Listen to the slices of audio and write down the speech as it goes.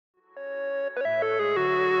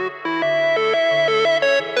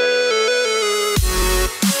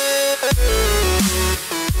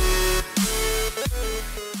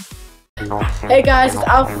Hey guys, it's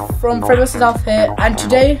Alf from Fred vs Alf here, and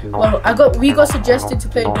today, well, we got suggested to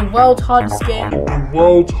play the world's hardest game. Version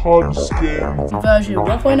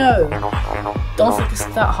 1.0. Don't think it's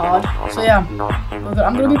that hard. So yeah, I'm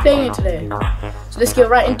gonna be playing it today. So let's get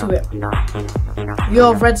right into it. You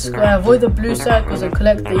have red square, avoid the blue circles and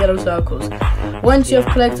collect the yellow circles. Once you have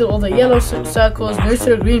collected all the yellow circles, move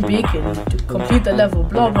to the green beacon to complete the level.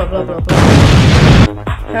 Blah blah blah blah blah.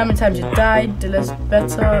 How many times you died, the less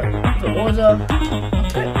better the order.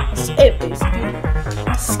 Okay, that's it basically.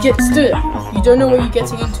 Let's do it. You don't know what you're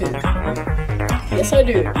getting into. Yes I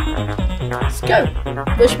do. Let's go.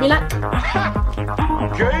 Wish me luck.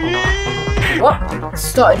 What?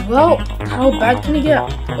 Started well. How bad can it get?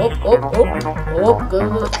 Up, good.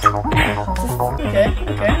 Okay.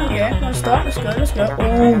 Let's start. Let's go.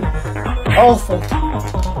 Oh, awful.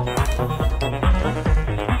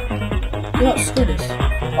 You know, screw this.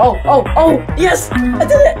 Oh, yes! I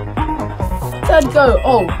did it! Third go.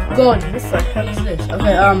 Oh, God. What the hell is this?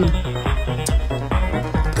 Okay,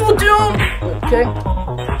 go down! Okay.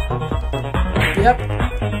 Yep.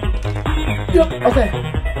 Okay.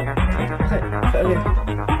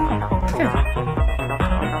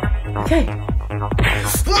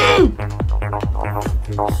 So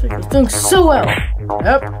you're doing so well.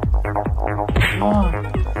 Yep. Oh.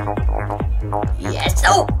 Yes.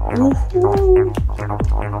 Oh.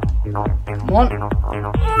 Come on. Oh,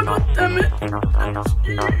 God damn it.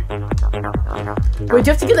 Wait, do you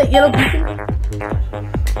have to get that yellow beacon?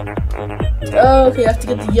 Okay, you have to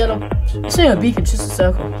get the yellow. It's not a beacon, it's just a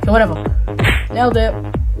circle. Okay, whatever. Nailed it.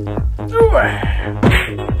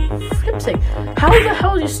 Flip's sake. How the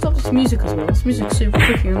hell do you stop this music as well? This music's super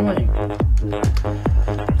freaking annoying.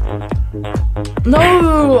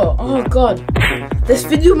 No! Oh god. This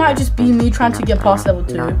video might just be me trying to get past level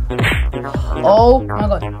 2. Oh my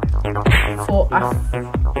god.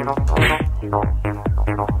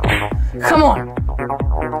 Come on!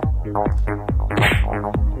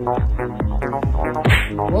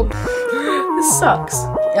 Whoop. This sucks.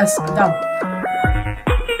 Yes, I'm done.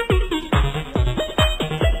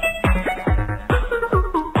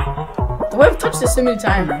 I've touched this so many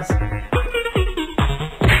times.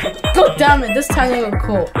 God damn it, this time I got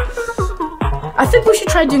caught. I think we should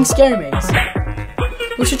try doing scary maze.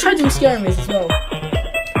 We should try doing scary maze as well.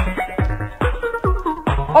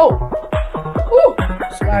 Oh! Woo!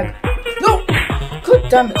 Swag. No! God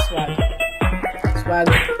damn it, swag. Swag.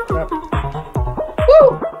 Yep. Woo!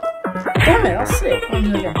 Damn it, that's sick. I'll do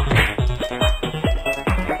it again.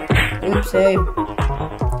 Oopsie.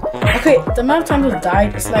 Okay, the amount of times I've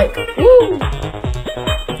died, it's like, woo!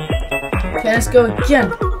 Okay, let's go again.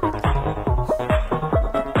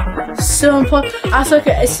 So impossible. That's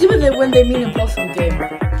okay. I see when they mean impossible game.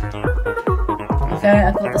 Okay,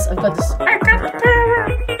 I've got this. I got the power.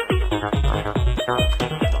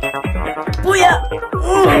 Booyah!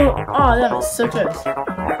 Oh, damn, it's so close.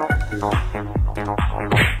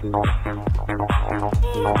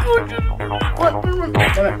 What?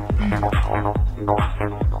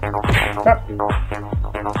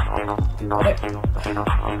 Damn it.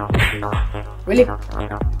 Really?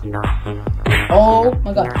 Oh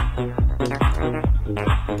my god.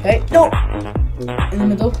 Okay, no! In the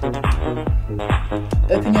middle.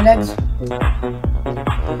 Open your legs.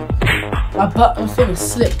 My button thing is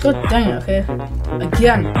slipped. God dang it, okay.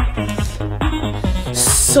 Again.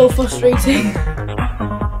 So frustrating.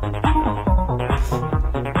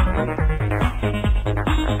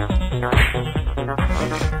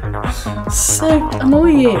 So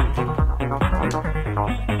annoying.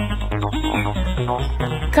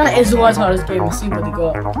 Kinda is the world's hardest game. Let's see what they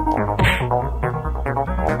got.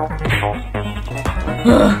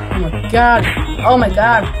 Oh my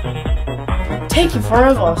god. Taking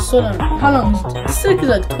forever. So how long is it? This is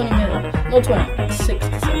like 20 minutes. Not 20, like 6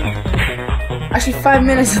 to 7. Actually 5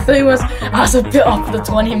 minutes. I thought I was a bit off the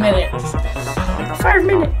 20 minutes. 5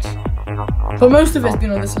 minutes. But most of it's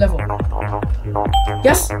been on this level.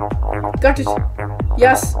 Yes! Got it!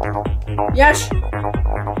 Yes! Yes!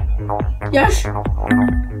 Yes!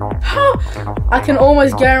 How? I can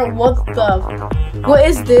almost guarantee what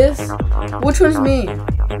is this? Which one's me?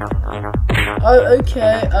 Oh,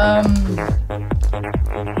 okay,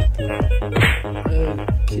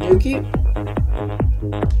 Kidoki?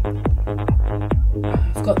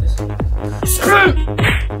 I've got this. Sprint!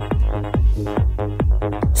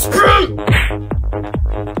 Sprint!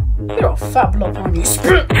 You're a fat block on you.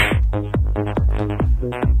 Sprint!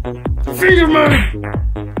 Finger man!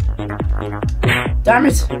 Damn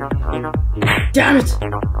it! Damn it!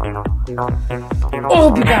 Oh,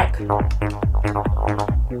 I'll be back!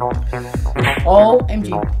 Oh,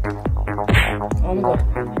 MG. Oh my god.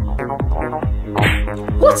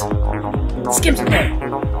 What? This game's annoying.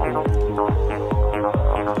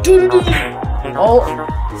 Oh,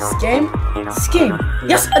 this game? This game.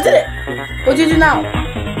 Yes, I did it! What do you do now?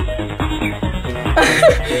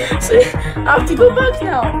 See, I have to go back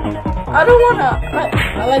now. I don't wanna.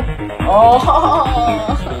 I like. Oh,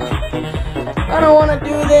 I don't wanna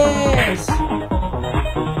do this.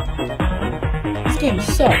 This game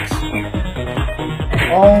sucks.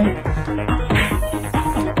 Oh.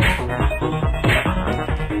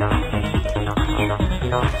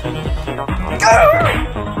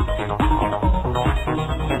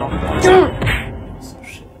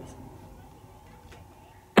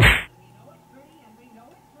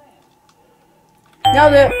 Now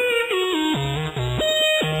that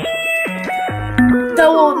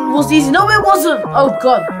one was easy. No, it wasn't. Oh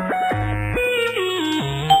god.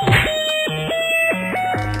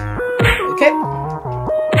 Okay.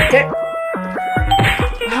 Okay.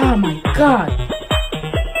 Oh my god.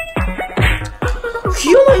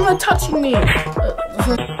 You're not even touching me.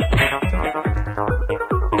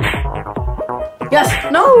 Yes.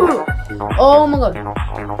 No. Oh my god.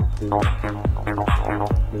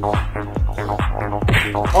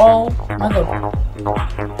 Oh my god.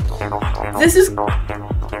 This is.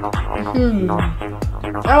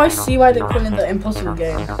 Now I see why they're calling the impossible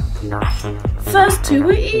game. First two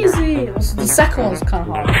were easy. The second one's kind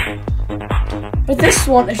of hard. But this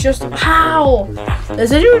one is just how.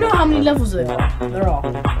 Does anyone know how many levels there are?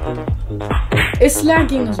 It's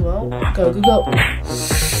lagging as well. Go, go, go.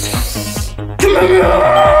 Come on!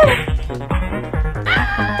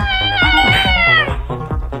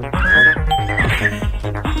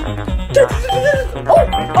 Oh,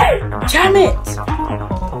 damn it!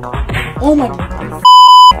 Oh my god.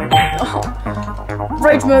 Oh.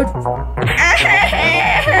 Rage mode.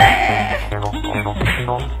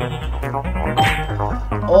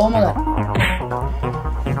 Oh my god.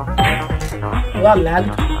 Wow, lag.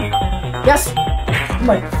 Yes! Oh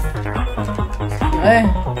my. Okay.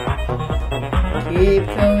 Keep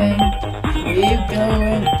going. Keep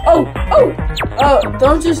going. Oh! Oh! Oh,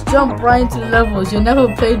 don't just jump right into the levels. You've never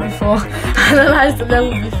played before. Analyze the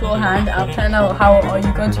level beforehand and plan out how are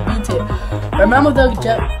you going to beat it. Remember the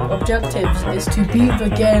objectives is to beat the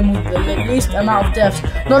game with the least amount of deaths.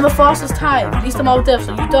 Not the fastest time, least amount of deaths,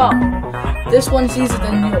 so you dumb. This one's easier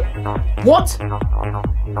than you. What?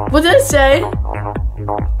 What did it say?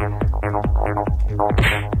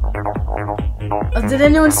 Did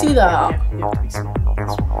anyone see that?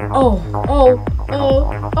 Oh, oh,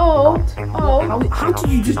 oh, oh, oh. How did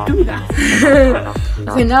you just do that?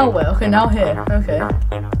 Okay, now where? Okay, now here. Okay.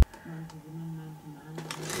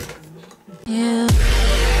 Yeah.